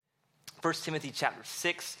1 Timothy chapter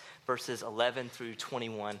 6, verses 11 through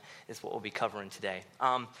 21 is what we'll be covering today.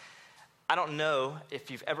 I don't know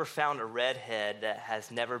if you've ever found a redhead that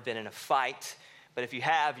has never been in a fight, but if you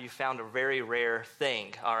have, you found a very rare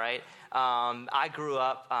thing, all right? I grew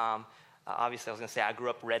up, obviously I was going to say I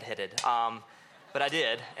grew up redheaded, but I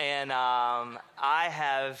did. And I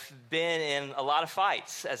have been in a lot of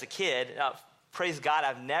fights as a kid. Praise God,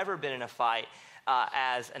 I've never been in a fight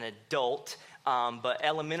as an adult. But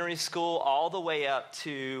elementary school all the way up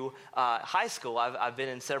to high school, I've been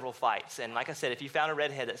in several fights. And like I said, if you found a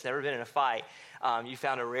redhead that's never been in a fight, you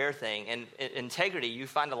found a rare thing. And Integrity, you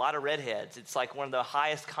find a lot of redheads. It's like one of the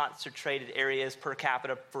highest concentrated areas per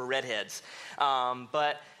capita for redheads.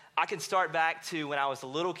 But I can start back to when I was a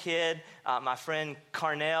little kid. My friend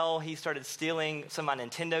Carnell, he started stealing some of my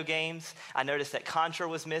Nintendo games. I noticed that Contra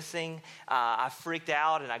was missing. I freaked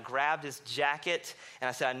out and I grabbed his jacket and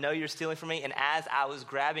I said, I know you're stealing from me. And as I was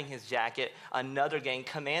grabbing his jacket, another game,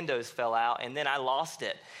 Commandos, fell out and then I lost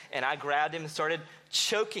it. And I grabbed him and started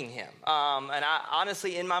choking him. And I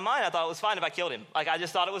honestly, in my mind, I thought it was fine if I killed him. Like I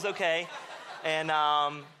just thought it was okay. And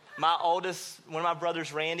my oldest, one of my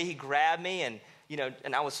brothers, Randy, he grabbed me and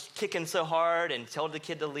I was kicking so hard and told the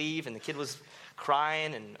kid to leave, and the kid was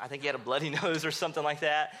crying, and I think he had a bloody nose or something like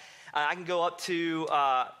that. I can go up to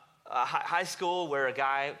high school where a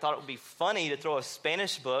guy thought it would be funny to throw a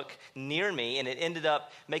Spanish book near me, and it ended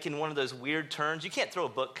up making one of those weird turns. You can't throw a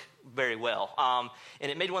book very well.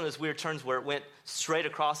 And it made one of those weird turns where it went straight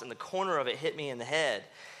across, and the corner of it hit me in the head.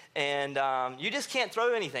 And you just can't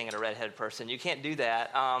throw anything at a redhead person. You can't do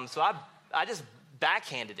that. So I just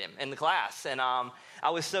backhanded him in the class, and I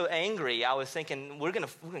was so angry. I was thinking, we're gonna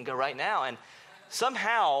go right now. And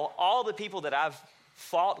somehow, all the people that I've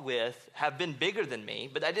fought with have been bigger than me,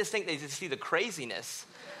 but I just think they just see the craziness,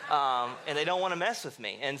 and they don't want to mess with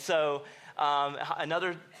me. And so,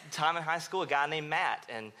 another time in high school, a guy named Matt,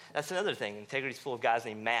 and that's another thing. Integrity's full of guys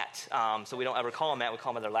named Matt, so we don't ever call him Matt. We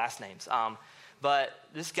call him by their last names. But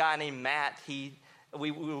this guy named Matt, we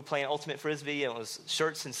were playing Ultimate Frisbee, and it was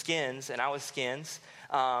shirts and skins, and I was skins.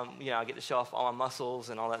 I get to show off all my muscles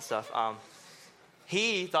and all that stuff.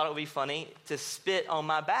 He thought it would be funny to spit on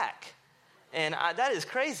my back. And that is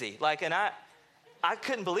crazy. And I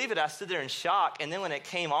couldn't believe it. I stood there in shock, and then when it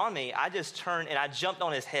came on me, I just turned and I jumped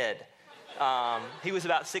on his head. He was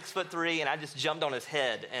about 6'3", and I just jumped on his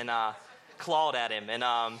head and clawed at him.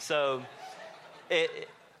 And so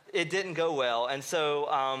it didn't go well. And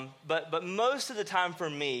so, but most of the time for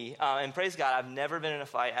me, and praise God, I've never been in a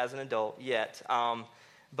fight as an adult yet.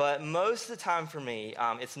 But most of the time for me,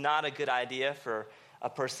 it's not a good idea for a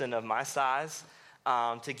person of my size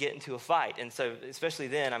to get into a fight. And so, especially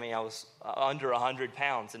then, I was under 100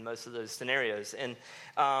 pounds in most of those scenarios. And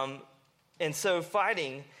so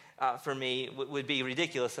fighting for me would be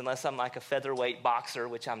ridiculous unless I'm like a featherweight boxer,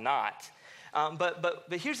 which I'm not. But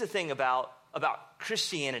here's the thing about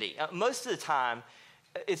Christianity. Most of the time,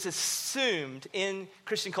 it's assumed in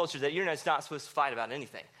Christian culture that you're not supposed to fight about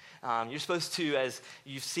anything. You're supposed to, as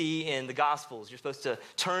you see in the Gospels, you're supposed to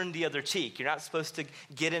turn the other cheek. You're not supposed to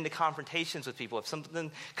get into confrontations with people. If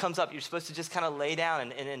something comes up, you're supposed to just kind of lay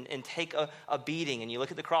down and take a beating. And you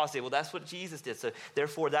look at the cross and say, well, that's what Jesus did, so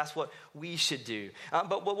therefore that's what we should do.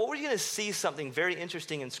 But what we're going to see something very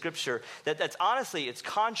interesting in Scripture that's honestly, it's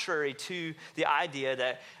contrary to the idea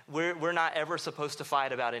that we're not ever supposed to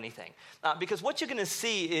fight about anything. Because what you're going to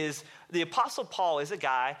see is the Apostle Paul is a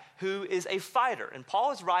guy who is a fighter. And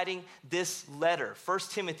Paul is writing this letter, 1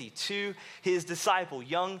 Timothy, to his disciple,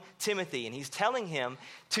 young Timothy. And he's telling him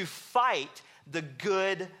to fight the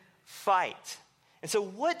good fight. And so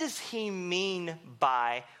what does he mean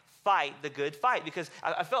by fight the good fight? Because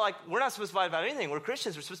I felt like we're not supposed to fight about anything. We're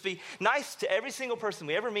Christians. We're supposed to be nice to every single person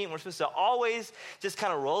we ever meet. And we're supposed to always just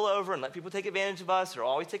kind of roll over and let people take advantage of us or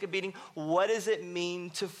always take a beating. What does it mean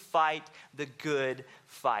to fight the good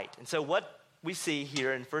fight? And so what we see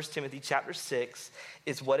here in 1 Timothy chapter 6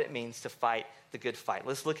 is what it means to fight the good fight.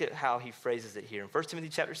 Let's look at how he phrases it here. In 1 Timothy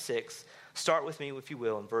chapter 6, start with me, if you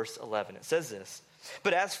will, in verse 11. It says this,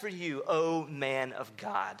 "But as for you, O man of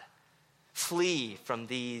God, flee from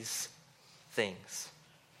these things.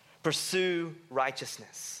 Pursue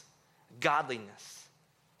righteousness, godliness,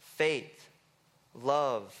 faith,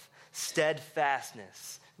 love,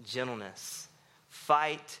 steadfastness, gentleness.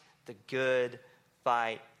 Fight the good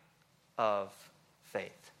fight of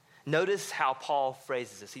faith." Notice how Paul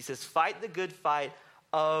phrases this. He says, fight the good fight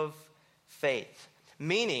of faith,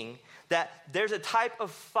 meaning that there's a type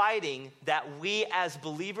of fighting that we as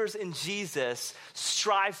believers in Jesus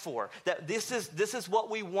strive for. That this is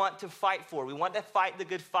what we want to fight for. We want to fight the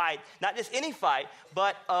good fight, not just any fight,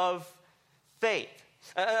 but of faith.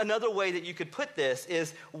 Another way that you could put this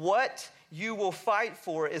is what you will fight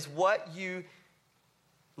for is what you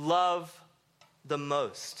love the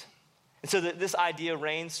most. And so this idea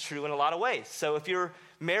reigns true in a lot of ways. So if your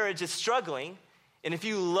marriage is struggling, and if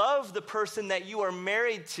you love the person that you are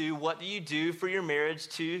married to, what do you do for your marriage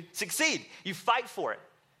to succeed? You fight for it.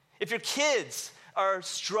 If your kids are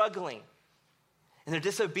struggling and they're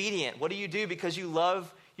disobedient, what do you do because you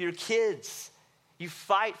love your kids? You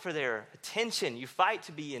fight for their attention. You fight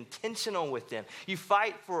to be intentional with them. You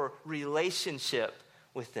fight for relationship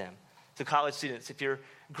with them. So college students, if your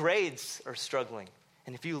grades are struggling,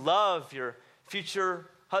 and if you love your future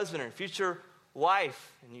husband or future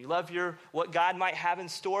wife, and you love what God might have in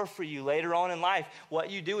store for you later on in life,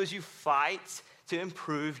 what you do is you fight to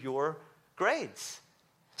improve your grades.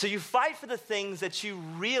 So you fight for the things that you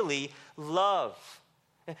really love.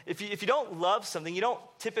 If you don't love something, you don't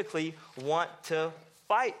typically want to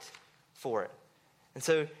fight for it. And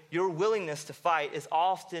so your willingness to fight is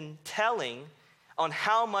often telling on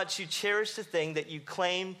how much you cherish the thing that you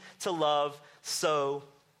claim to love so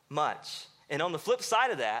much. And on the flip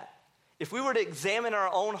side of that, if we were to examine our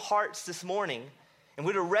own hearts this morning and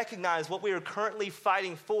we were to recognize what we are currently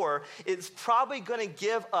fighting for, it's probably going to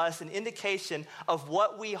give us an indication of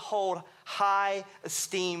what we hold high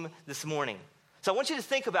esteem this morning. So I want you to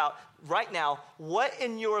think about right now, what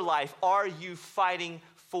in your life are you fighting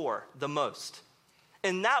for the most?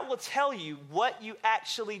 And that will tell you what you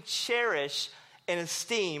actually cherish and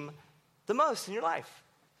esteem the most in your life.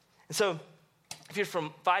 And so if you're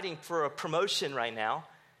fighting for a promotion right now,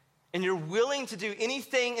 and you're willing to do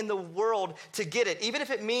anything in the world to get it, even if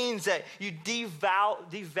it means that you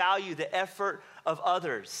devalue the effort of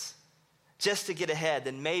others just to get ahead,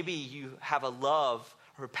 then maybe you have a love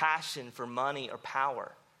or passion for money or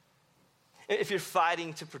power. If you're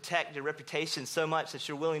fighting to protect your reputation so much that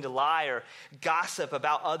you're willing to lie or gossip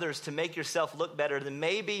about others to make yourself look better, then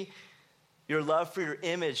maybe your love for your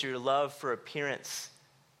image, your love for appearance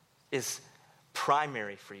is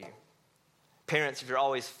primary for you. Parents, if you're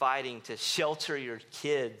always fighting to shelter your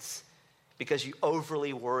kids because you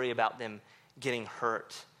overly worry about them getting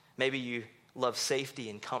hurt, maybe you love safety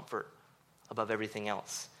and comfort above everything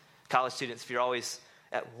else. College students, if you're always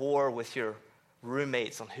at war with your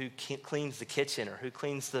roommates on who cleans the kitchen or who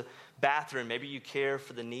cleans the bathroom, maybe you care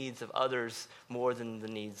for the needs of others more than the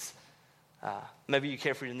needs. Maybe you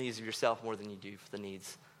care for the needs of yourself more than you do for the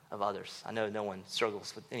needs of others. I know no one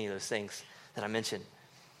struggles with any of those things that I mentioned.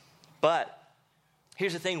 But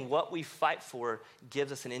here's the thing, what we fight for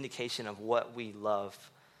gives us an indication of what we love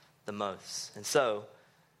the most. And so,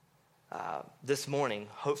 this morning,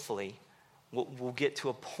 hopefully, we'll get to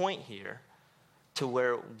a point here to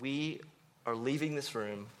where we are leaving this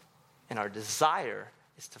room and our desire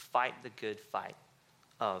is to fight the good fight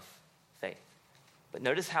of faith. But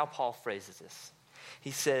notice how Paul phrases this.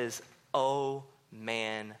 He says, "O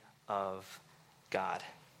man of God."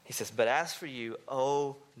 He says, "But as for you,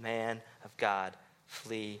 O man of God,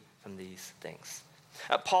 flee from these things."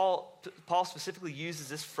 Paul specifically uses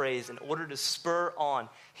this phrase in order to spur on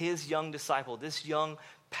his young disciple, this young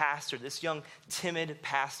pastor, this young timid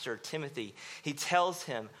pastor, Timothy. He tells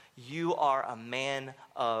him, "You are a man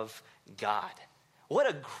of God." What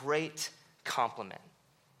a great compliment.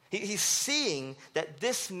 He's seeing that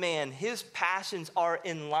this man, his passions are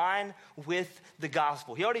in line with the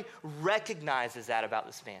gospel. He already recognizes that about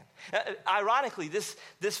this man. Ironically, this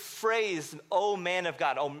phrase, "Oh man of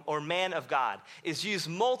God," or "man of God," is used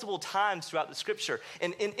multiple times throughout the scripture.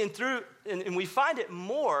 And we find it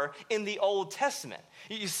more in the Old Testament.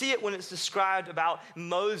 You see it when it's described about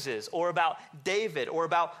Moses or about David or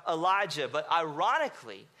about Elijah. But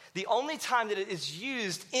ironically, the only time that it is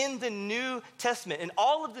used in the New Testament, in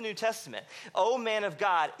all of the New Testament, "Oh man of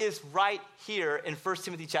God," is right here in 1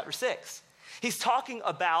 Timothy chapter 6. He's talking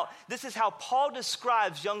about, this is how Paul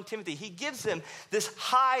describes young Timothy. He gives him this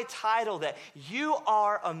high title that you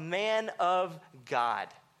are a man of God.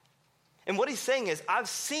 And what he's saying is, I've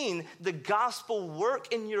seen the gospel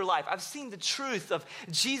work in your life. I've seen the truth of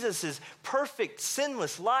Jesus' perfect,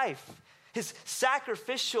 sinless life. His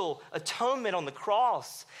sacrificial atonement on the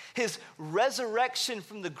cross, his resurrection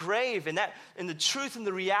from the grave, and the truth and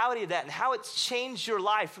the reality of that, and how it's changed your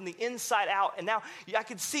life from the inside out. And now I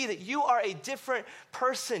can see that you are a different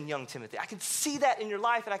person, young Timothy. I can see that in your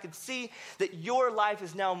life, and I can see that your life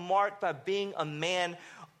is now marked by being a man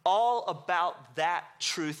all about that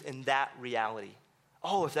truth and that reality.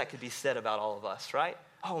 Oh, if that could be said about all of us, right?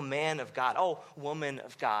 Oh, man of God. Oh, woman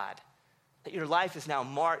of God. That your life is now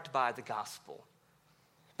marked by the gospel.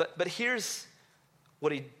 But here's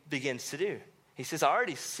what he begins to do. He says, I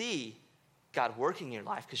already see God working in your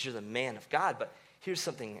life because you're the man of God, but here's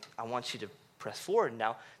something I want you to press forward.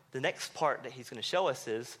 Now, the next part that he's going to show us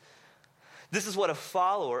is, this is what a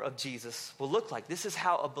follower of Jesus will look like. This is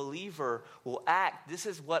how a believer will act. This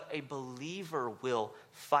is what a believer will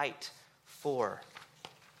fight for.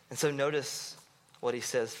 And so notice what he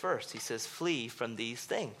says first. He says, flee from these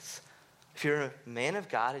things. If you're a man of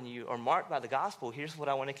God and you are marked by the gospel, here's what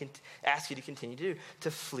I want to ask you to continue to do,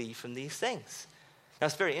 to flee from these things. Now,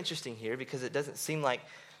 it's very interesting here because it doesn't seem like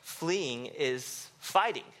fleeing is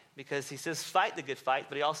fighting, because he says fight the good fight,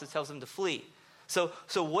 but he also tells them to flee. So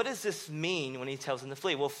what does this mean when he tells them to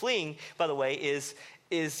flee? Well, fleeing, by the way, is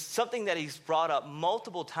something that he's brought up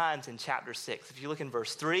multiple times in chapter 6. If you look in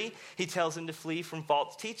verse 3, he tells them to flee from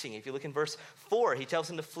false teaching. If you look in verse 4, he tells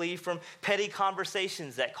them to flee from petty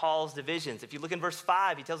conversations that cause divisions. If you look in verse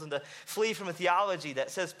 5, he tells them to flee from a theology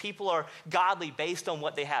that says people are godly based on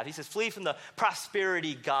what they have. He says flee from the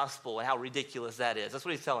prosperity gospel and how ridiculous that is. That's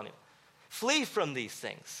what he's telling you. Flee from these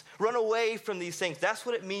things. Run away from these things. That's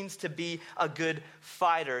what it means to be a good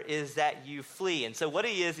fighter, is that you flee. And so what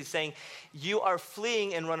he's saying, you are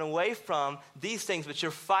fleeing and run away from these things, but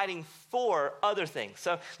you're fighting for other things.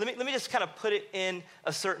 So let me just kind of put it in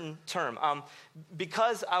a certain term.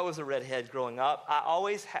 Because I was a redhead growing up, I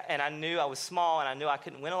always, and I knew I was small and I knew I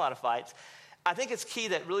couldn't win a lot of fights. I think it's key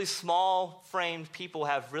that really small-framed people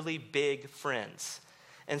have really big friends.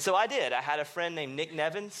 And so I did. I had a friend named Nick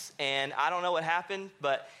Nevins, and I don't know what happened,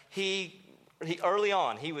 but he early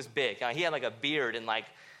on, he was big. He had like a beard in like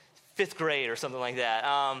 5th grade or something like that.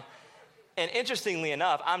 And interestingly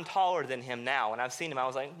enough, I'm taller than him now. When I've seen him, I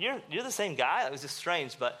was like, you're the same guy? That was just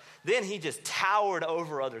strange. But then he just towered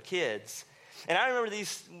over other kids. And I remember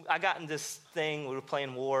I got in this thing, we were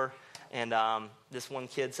playing war, and this one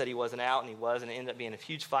kid said he wasn't out, and he was, and it ended up being a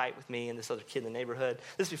huge fight with me and this other kid in the neighborhood.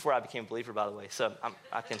 This is before I became a believer, by the way, so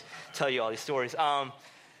I can tell you all these stories.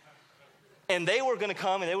 And they were going to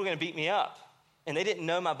come, and they were going to beat me up. And they didn't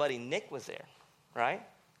know my buddy Nick was there, right?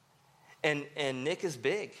 And Nick is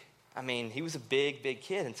big. I mean, he was a big, big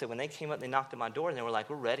kid. And so when they came up, they knocked at my door, and they were like,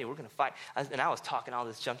 we're ready, we're going to fight. And I was talking all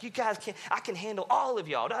this junk. You guys I can handle all of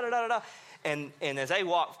y'all, da-da-da-da-da. And as I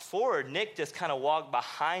walked forward, Nick just kind of walked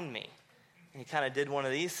behind me. He kind of did one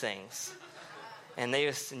of these things. And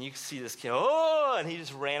you could see this kid, and he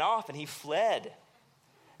just ran off and he fled.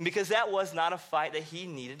 Because that was not a fight that he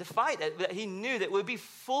needed to fight. That he knew that it would be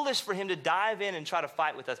foolish for him to dive in and try to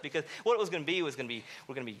fight with us. Because what it was going to be we're going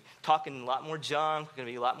to be talking a lot more junk. We're going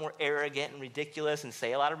to be a lot more arrogant and ridiculous and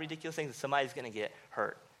say a lot of ridiculous things, and somebody's going to get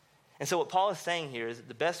hurt. And so what Paul is saying here is that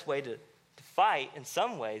the best way to fight in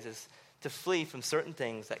some ways is to flee from certain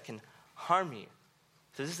things that can harm you.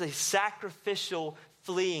 So this is a sacrificial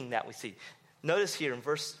fleeing that we see. Notice here in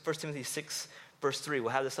 1 Timothy 6, verse 3, we'll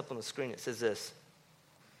have this up on the screen. It says this: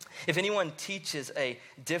 if anyone teaches a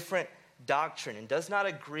different doctrine and does not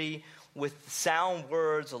agree with sound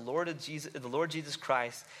words of the Lord Jesus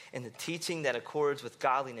Christ and the teaching that accords with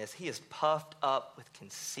godliness, he is puffed up with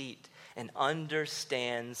conceit and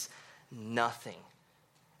understands nothing.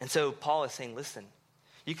 And so Paul is saying, listen,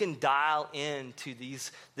 you can dial into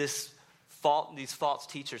these false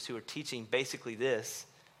teachers who are teaching basically this.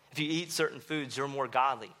 If you eat certain foods, you're more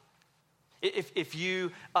godly. If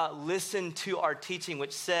you listen to our teaching,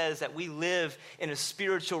 which says that we live in a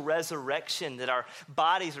spiritual resurrection, that our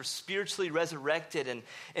bodies are spiritually resurrected,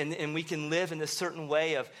 and we can live in this certain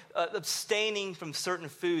way of abstaining from certain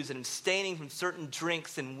foods and abstaining from certain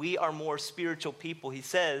drinks, and we are more spiritual people, he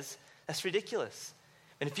says, that's ridiculous.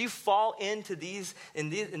 And if you fall into these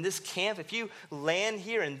in this camp, if you land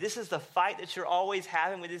here and this is the fight that you're always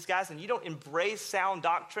having with these guys, and you don't embrace sound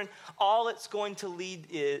doctrine, all it's going to lead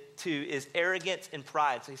to is arrogance and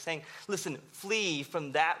pride. So he's saying, listen, flee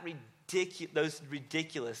from those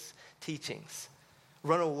ridiculous teachings.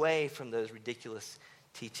 Run away from those ridiculous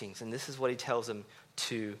teachings. And this is what he tells them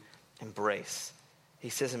to embrace. He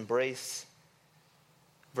says, embrace,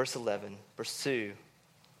 verse 11, pursue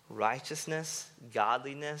righteousness,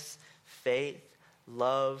 godliness, faith,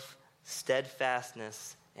 love,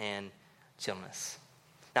 steadfastness, and gentleness.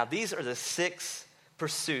 Now, these are the 6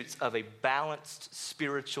 pursuits of a balanced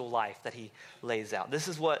spiritual life that he lays out. This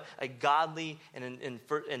is what a godly, and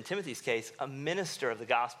in Timothy's case, a minister of the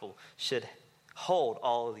gospel should hold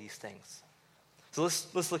all of these things. So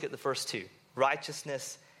let's look at the first 2,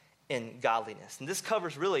 righteousness and godliness. And this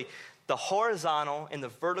covers really the horizontal and the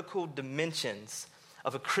vertical dimensions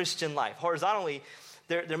of a Christian life. Horizontally,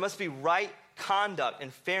 there must be right conduct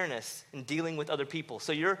and fairness in dealing with other people.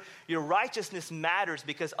 So your righteousness matters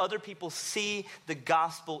because other people see the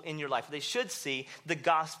gospel in your life. They should see the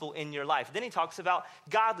gospel in your life. Then he talks about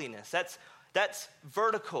godliness. That's That's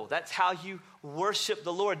vertical. That's how you worship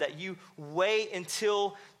the Lord, that you wait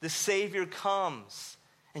until the Savior comes.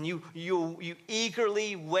 And you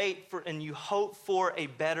eagerly wait for and you hope for a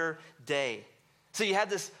better day. So you have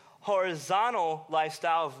this horizontal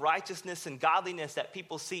lifestyle of righteousness and godliness that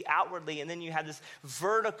people see outwardly, and then you have this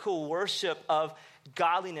vertical worship of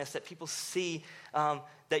godliness that people see,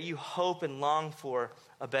 that you hope and long for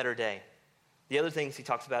a better day. The other things he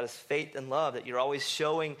talks about is faith and love, that you're always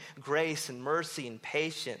showing grace and mercy and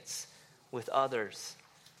patience with others.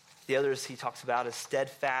 The others he talks about is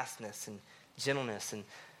steadfastness and gentleness. And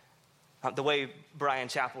the way Brian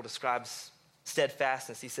Chappell describes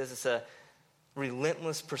steadfastness, he says it's a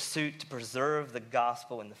relentless pursuit to preserve the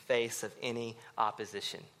gospel in the face of any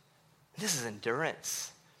opposition. This is endurance.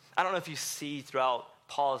 I don't know if you see throughout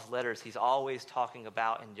Paul's letters, he's always talking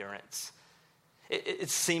about endurance.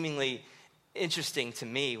 It's seemingly interesting to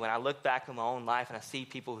me when I look back on my own life and I see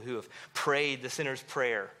people who have prayed the sinner's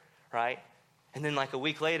prayer, right? And then like a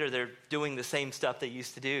week later, they're doing the same stuff they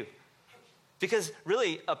used to do. Because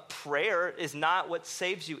really, a prayer is not what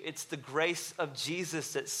saves you. It's the grace of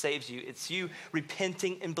Jesus that saves you. It's you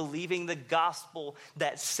repenting and believing the gospel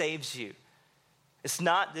that saves you. It's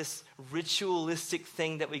not this ritualistic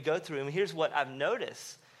thing that we go through. And here's what I've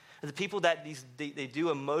noticed. The people that they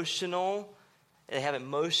do emotional, they have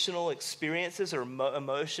emotional experiences or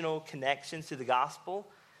emotional connections to the gospel,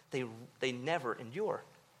 they never endure.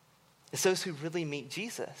 It's those who really meet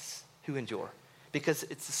Jesus who endure, because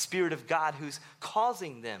it's the Spirit of God who's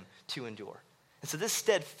causing them to endure. And so this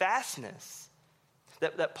steadfastness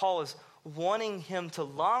that Paul is wanting him to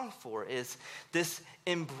long for is this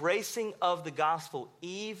embracing of the gospel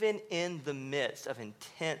even in the midst of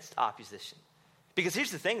intense opposition. Because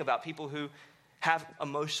here's the thing about people who have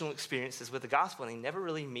emotional experiences with the gospel and they never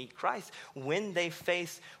really meet Christ. When they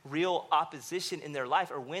face real opposition in their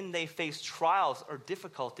life, or when they face trials or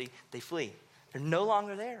difficulty, they flee. They're no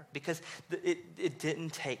longer there because it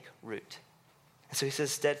didn't take root. And so he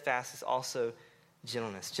says steadfast is also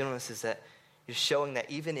gentleness. Gentleness is that you're showing that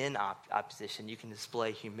even in opposition, you can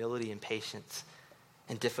display humility and patience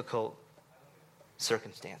in difficult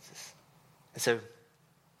circumstances. And so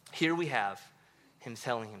here we have him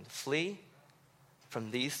telling him to flee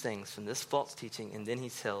from these things, from this false teaching, and then he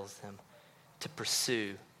tells them to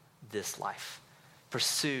pursue this life.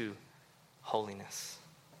 Pursue holiness.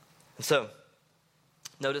 And so,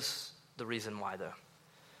 notice the reason why, though.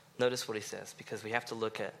 Notice what he says, because we have to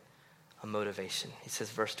look at a motivation. He says,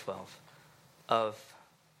 verse 12, of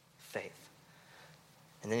faith.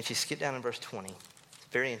 And then if you skip down in verse 20, it's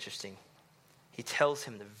very interesting. He tells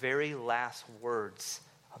him the very last words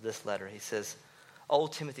of this letter. He says, O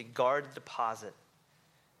Timothy, guard the deposit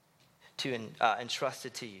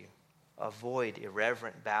entrusted to you. Avoid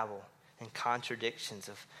irreverent babble and contradictions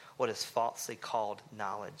of what is falsely called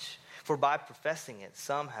knowledge. For by professing it,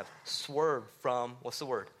 some have swerved from, what's the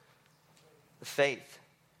word? The faith.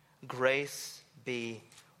 Grace be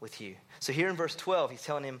with you. So here in verse 12, he's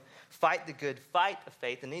telling him, fight the good fight of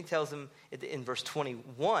faith. And then he tells him in verse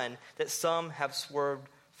 21 that some have swerved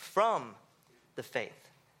from the faith.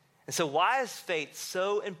 And so why is faith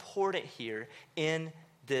so important here in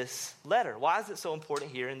this letter? Why is it so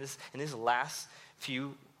important here in these last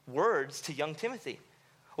few words to young Timothy?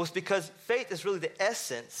 Well, it's because faith is really the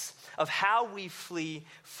essence of how we flee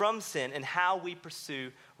from sin and how we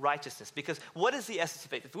pursue righteousness. Because what is the essence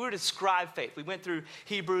of faith? If we were to describe faith, we went through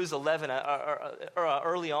Hebrews 11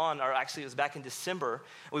 early on, or actually it was back in December,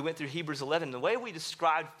 we went through Hebrews 11. The way we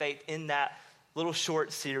described faith in that little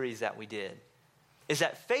short series that we did is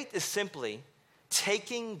that faith is simply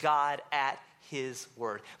taking God at his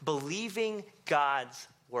word, believing God's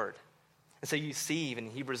word. And so you see even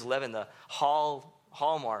in Hebrews 11 the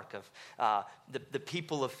hallmark of the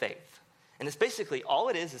people of faith. And it's basically all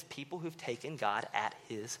it is people who've taken God at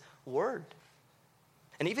his word.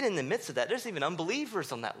 And even in the midst of that, there's even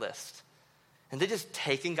unbelievers on that list. And they're just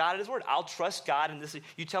taking God at his word. I'll trust God in this.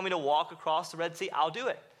 You tell me to walk across the Red Sea, I'll do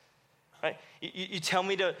it. Right? You tell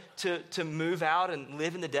me to move out and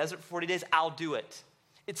live in the desert for 40 days, I'll do it.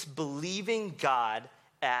 It's believing God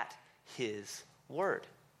at his word.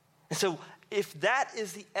 And so if that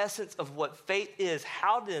is the essence of what faith is,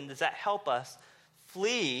 how then does that help us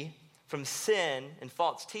flee from sin and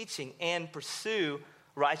false teaching and pursue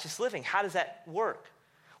righteous living? How does that work?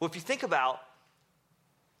 Well, if you think about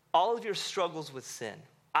all of your struggles with sin,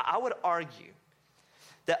 I would argue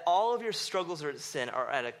that all of your struggles with sin are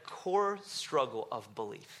at a core struggle of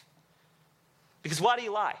belief. Because why do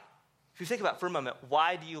you lie? If you think about it for a moment,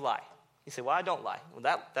 why do you lie? You say, well, I don't lie.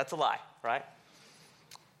 Well, that's a lie, right?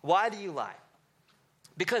 Why do you lie?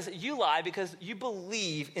 Because you lie, because you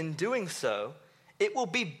believe in doing so, it will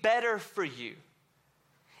be better for you.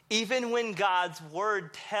 Even when God's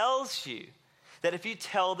word tells you that if you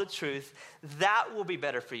tell the truth, that will be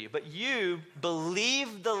better for you. But you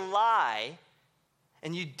believe the lie,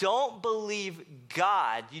 and you don't believe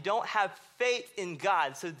God. You don't have faith in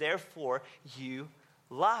God, so therefore you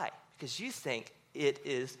lie because you think it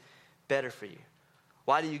is better for you.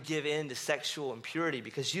 Why do you give in to sexual impurity?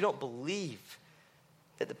 Because you don't believe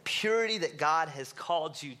that the purity that God has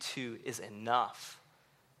called you to is enough.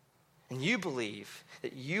 And you believe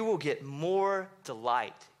that you will get more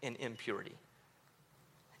delight in impurity.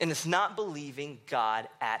 And it's not believing God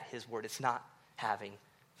at his word. It's not having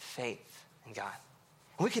faith in God.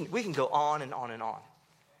 And we can go on and on and on.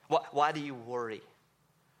 Why do you worry?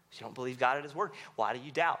 You don't believe God at his word. Why do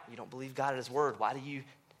you doubt? You don't believe God at his word. Why do you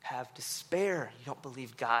have despair? You don't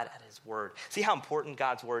believe God at his word. See how important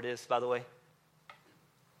God's word is, by the way?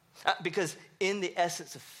 Because in the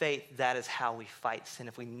essence of faith, that is how we fight sin.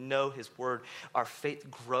 If we know his word, our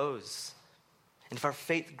faith grows. And if our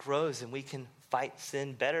faith grows, then we can fight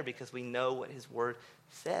sin better because we know what his word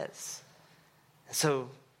says. And so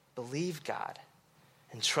believe God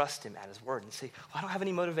and trust him at his word. And say, well, I don't have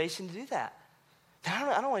any motivation to do that.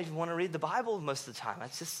 I don't even want to read the Bible most of the time.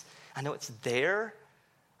 I know it's there.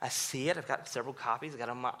 I see it. I've got several copies. I got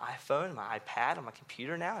it on my iPhone, my iPad, on my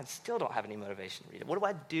computer now, and still don't have any motivation to read it. What do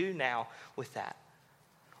I do now with that?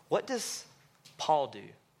 What does Paul do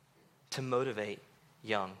to motivate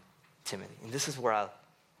young Timothy? And this is where I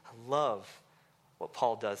love what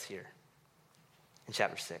Paul does here in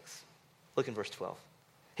chapter 6. Look in verse 12.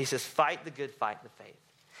 He says, fight the good fight of the faith.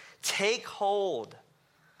 Take hold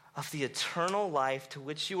of the eternal life to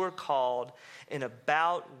which you were called and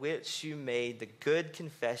about which you made the good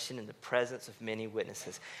confession in the presence of many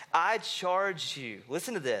witnesses. I charge you,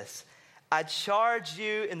 listen to this, I charge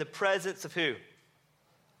you in the presence of who?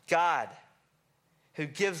 God, who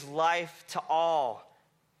gives life to all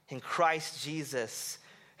in Christ Jesus,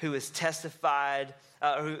 who is testified,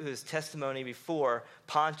 whose testimony before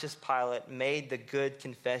Pontius Pilate made the good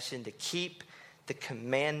confession to keep the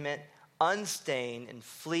commandment unstained and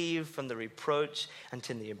flee from the reproach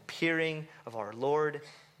until the appearing of our Lord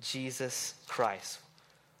Jesus Christ,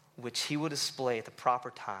 which he will display at the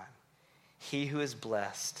proper time. He who is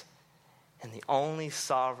blessed and the only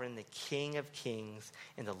sovereign, the King of kings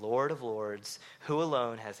and the Lord of lords, who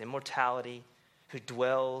alone has immortality, who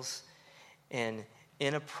dwells in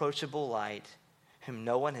inapproachable light, whom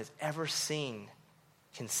no one has ever seen,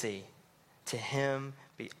 can see. To him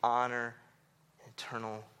be honor and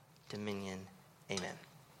eternal dominion. Amen.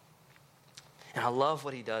 And I love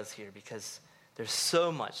what he does here because there's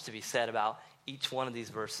so much to be said about each one of these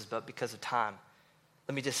verses, but because of time,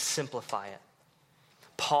 let me just simplify it.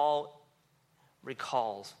 Paul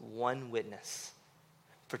recalls one witness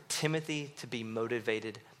for Timothy to be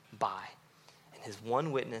motivated by. And his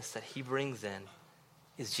one witness that he brings in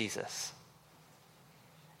is Jesus.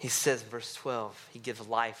 He says in verse 12, he gives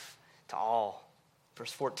life to all.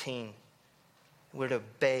 Verse 14, we're to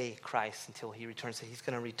obey Christ until he returns. So he's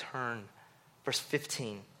going to return. Verse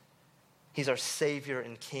 15, he's our Savior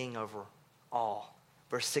and King over all.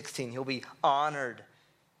 Verse 16, he'll be honored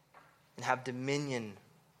and have dominion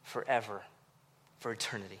forever, for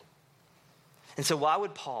eternity. And so why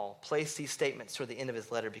would Paul place these statements toward the end of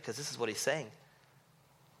his letter? Because this is what he's saying.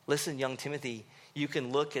 Listen, young Timothy, you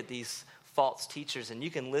can look at these false teachers and you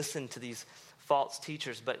can listen to these false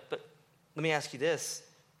teachers, but let me ask you this.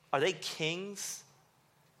 Are they kings?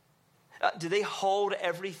 Do they hold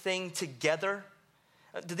everything together?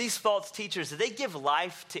 Do these false teachers, do they give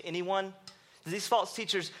life to anyone? Do these false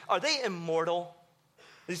teachers, are they immortal?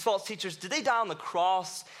 These false teachers, did they die on the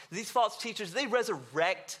cross? These false teachers, did they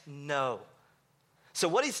resurrect? No. So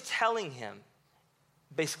what he's telling him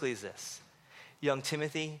basically is this. Young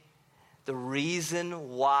Timothy, the reason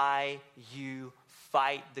why you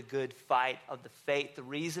fight the good fight of the faith, the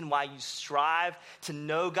reason why you strive to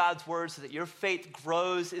know God's word so that your faith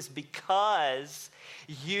grows is because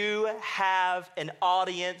you have an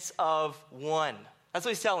audience of one. That's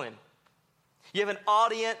what he's telling him. You have an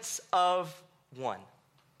audience of one.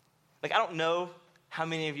 Like, I don't know how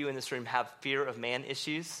many of you in this room have fear of man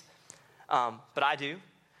issues, but I do.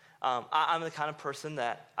 I'm the kind of person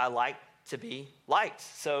that I like to be liked.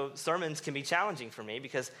 So sermons can be challenging for me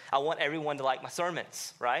because I want everyone to like my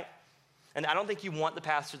sermons, right? And I don't think you want the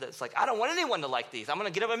pastor that's like, I don't want anyone to like these. I'm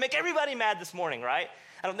going to get up and make everybody mad this morning, right?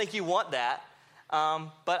 I don't think you want that.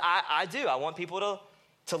 But I do. I want people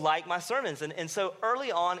to like my sermons. And so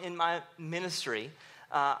early on in my ministry,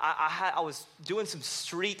 I was doing some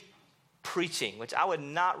street preaching, which I would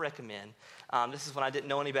not recommend. This is when I didn't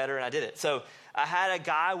know any better, and I did it. So I had a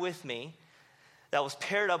guy with me that I was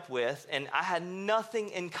paired up with, and I had nothing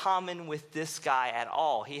in common with this guy at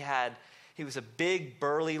all. He was a big,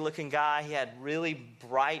 burly-looking guy. He had really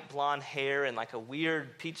bright blonde hair and like a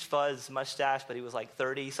weird peach fuzz mustache, but he was like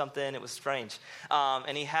 30-something. It was strange.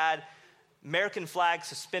 And he had American flag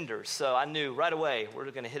suspenders, so I knew right away we're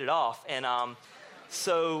going to hit it off. And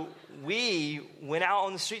so we went out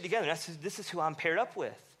on the street together. This is who I'm paired up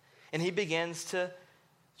with. And he begins to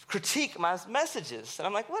critique my messages. And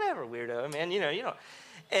I'm like, whatever, weirdo, man, you know.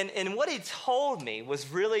 And what he told me was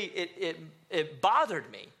really, it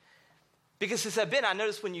bothered me. Because since I've been, I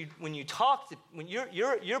noticed when you talk, when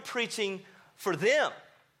you're preaching for them.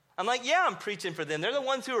 I'm like, yeah, I'm preaching for them. They're the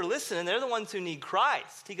ones who are listening. They're the ones who need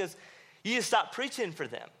Christ. He goes, you need to stop preaching for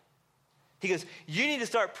them. He goes, you need to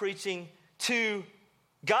start preaching to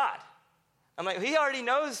God. I'm like, he already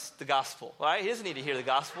knows the gospel, right? He doesn't need to hear the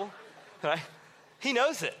gospel, right? He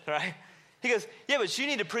knows it, right? He goes, yeah, but you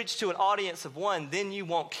need to preach to an audience of one, then you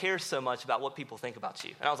won't care so much about what people think about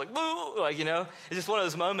you. And I was like, boo, like, it's just one of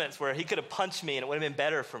those moments where he could have punched me and it would have been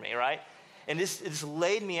better for me, right? And it just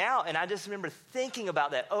laid me out. And I just remember thinking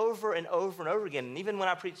about that over and over and over again. And even when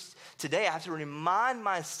I preach today, I have to remind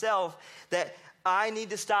myself that I need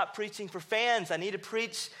to stop preaching for fans. I need to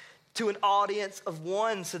preach to an audience of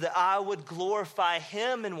one so that I would glorify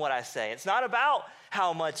him in what I say. It's not about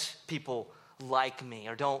how much people like me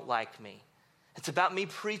or don't like me. It's about me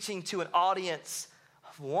preaching to an audience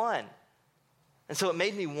of one. And so it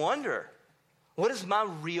made me wonder, what is my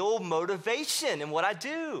real motivation in what I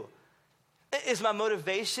do? Is my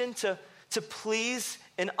motivation to please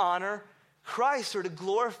and honor Christ or to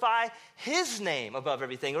glorify his name above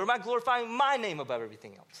everything? Or am I glorifying my name above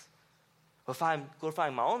everything else? Well, if I'm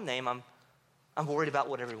glorifying my own name, I'm worried about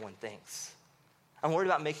what everyone thinks. I'm worried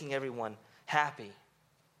about making everyone happy.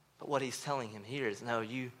 But what he's telling him here is, no,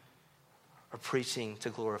 you are preaching to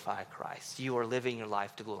glorify Christ. You are living your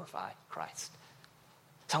life to glorify Christ.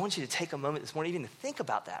 So I want you to take a moment this morning even to think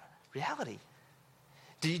about that reality.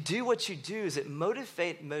 Do you do what you do? Is it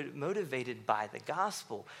motivated by the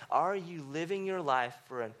gospel? Are you living your life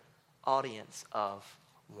for an audience of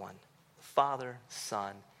one? The Father,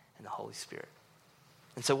 Son, and the Holy Spirit.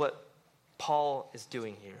 And so what Paul is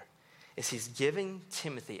doing here is he's giving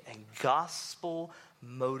Timothy a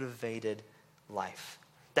gospel-motivated life.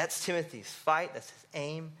 That's Timothy's fight. That's his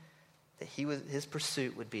aim. His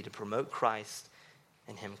pursuit would be to promote Christ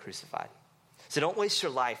and him crucified. So don't waste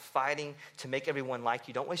your life fighting to make everyone like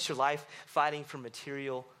you. Don't waste your life fighting for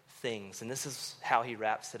material things. And this is how he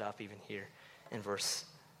wraps it up even here in verse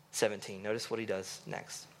 17. Notice what he does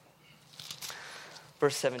next.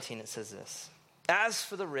 Verse 17, it says this. As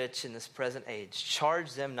for the rich in this present age,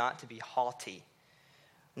 charge them not to be haughty,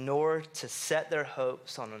 nor to set their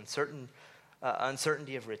hopes on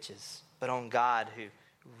uncertainty of riches, but on God who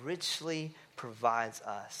richly provides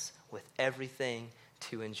us with everything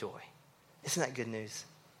to enjoy. Isn't that good news?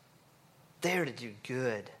 They are to do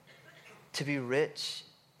good, to be rich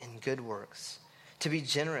in good works, to be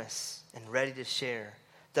generous and ready to share,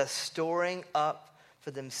 thus storing up for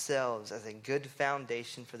themselves as a good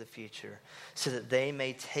foundation for the future, so that they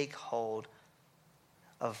may take hold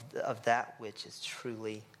of that which is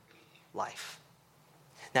truly life.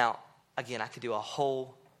 Now, again, I could do a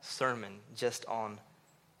whole sermon just on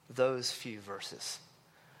those few verses.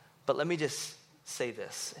 But let me just say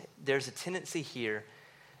this. There's a tendency here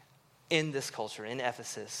in this culture, in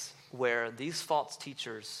Ephesus, where these false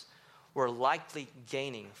teachers were likely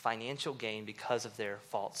gaining financial gain because of their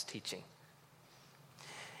false teaching.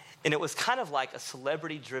 And it was kind of like a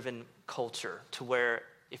celebrity-driven culture to where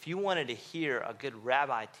if you wanted to hear a good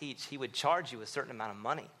rabbi teach, he would charge you a certain amount of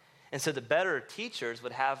money. And so the better teachers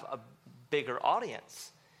would have a bigger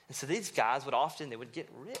audience. And so these guys they would get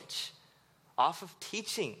rich off of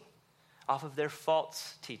teaching, off of their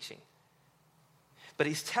false teaching. But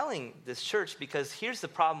he's telling this church, because here's the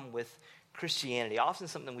problem with Christianity.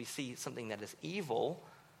 Often we see something that is evil,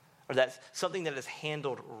 or that's something that is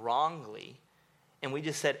handled wrongly, and we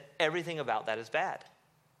just said everything about that is bad.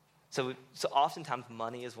 So oftentimes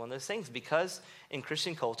money is one of those things, because in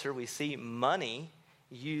Christian culture we see money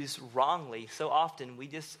used wrongly. So often we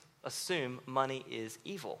just assume money is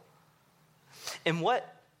evil. And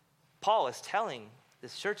what Paul is telling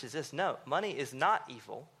this church is this: no, money is not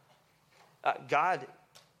evil. God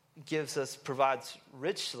provides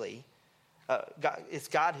richly. It's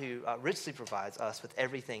God who richly provides us with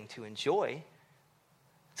everything to enjoy.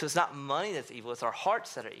 So it's not money that's evil, it's our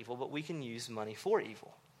hearts that are evil, but we can use money for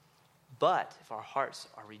evil. But if our hearts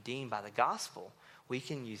are redeemed by the gospel, we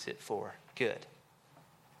can use it for good.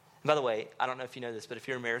 And by the way, I don't know if you know this, but if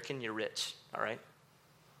you're American, you're rich, all right?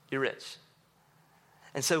 You're rich.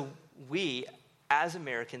 And so we, as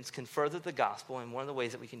Americans, can further the gospel, and one of the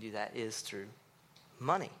ways that we can do that is through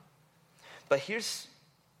money. But here's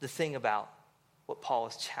the thing about what Paul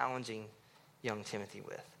is challenging young Timothy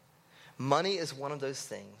with. Money is one of those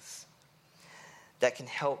things that can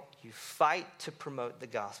help you fight to promote the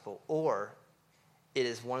gospel, or it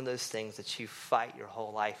is one of those things that you fight your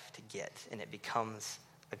whole life to get, and it becomes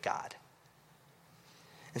a god.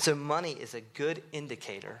 And so money is a good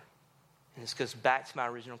indicator, and this goes back to my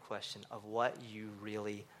original question of what you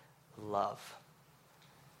really love.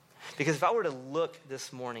 Because if I were to look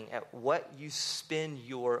this morning at what you spend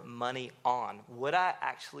your money on, would I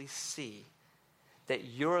actually see that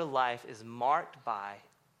your life is marked by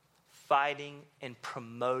fighting and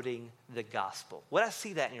promoting the gospel? Would I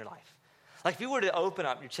see that in your life? Like if you were to open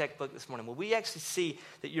up your checkbook this morning, will we actually see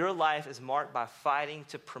that your life is marked by fighting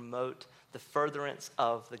to promote the furtherance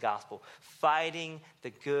of the gospel, fighting the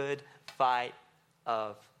good fight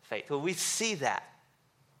of faith? Will we see that?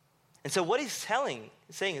 And so what he's saying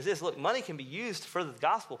is this: look, money can be used to further the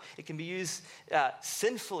gospel. It can be used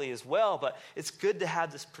sinfully as well, but it's good to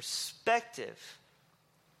have this perspective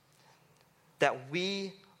that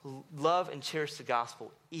we love and cherish the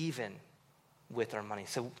gospel even with our money.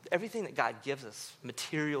 So everything that God gives us,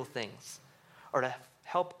 material things, are to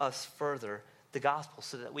help us further the gospel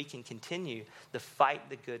so that we can continue to fight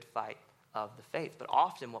the good fight of the faith. But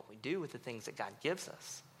often what we do with the things that God gives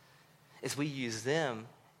us is we use them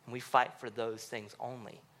and we fight for those things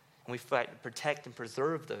only. And we fight to protect and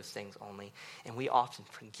preserve those things only. And we often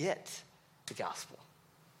forget the gospel.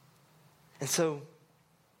 And so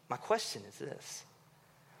my question is this: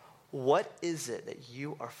 what is it that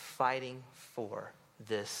you are fighting for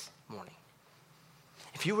this morning?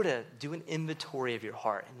 If you were to do an inventory of your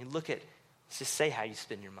heart and you look at, let's just say how you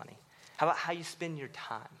spend your money. How about how you spend your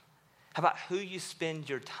time? How about who you spend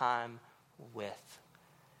your time with?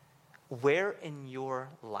 Where in your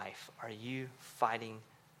life are you fighting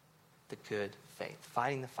the good faith?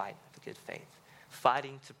 Fighting the fight of the good faith?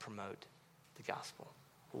 Fighting to promote the gospel?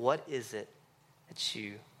 What is it that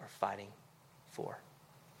you are fighting for?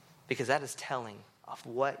 Because that is telling of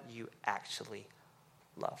what you actually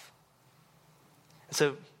love. And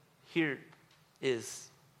so here is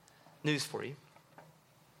news for you.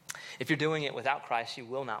 If you're doing it without Christ, you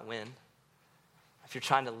will not win. If you're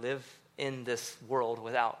trying to live in this world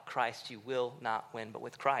without Christ, you will not win. But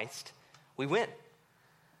with Christ, we win.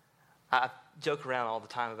 I joke around all the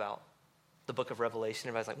time about the book of Revelation.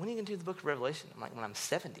 Everybody's like, when are you going to do the book of Revelation? I'm like, when I'm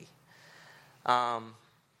 70.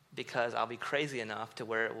 Because I'll be crazy enough to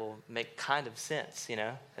where it will make kind of sense,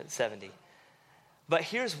 at 70. But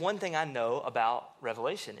here's one thing I know about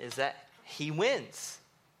Revelation is that he wins.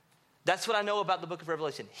 That's what I know about the book of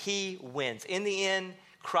Revelation. He wins. In the end,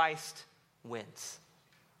 Christ wins.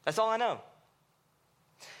 That's all I know.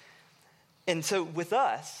 And so with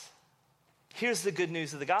us, here's the good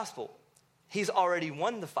news of the gospel. He's already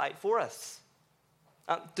won the fight for us.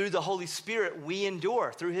 Through the Holy Spirit, we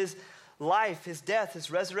endure. Through his life, his death, his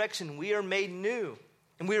resurrection, we are made new.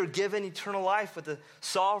 And we are given eternal life with the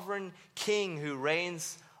sovereign King who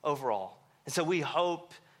reigns over all. And so we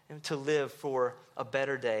hope to live for a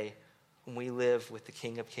better day when we live with the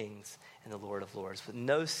King of Kings and the Lord of Lords with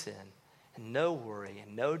no sin and no worry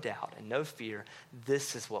and no doubt and no fear.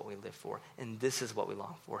 This is what we live for, and this is what we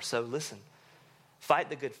long for. So listen, fight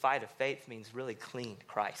the good fight of faith means really clinging to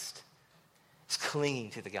Christ. It's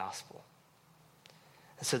clinging to the gospel.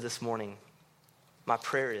 And so this morning, my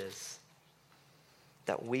prayer is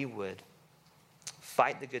that we would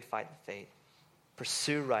fight the good fight of faith,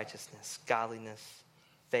 pursue righteousness, godliness,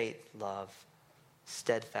 faith, love,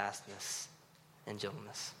 steadfastness, and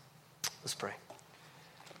gentleness. Let's pray.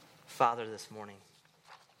 Father, this morning,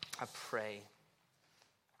 I pray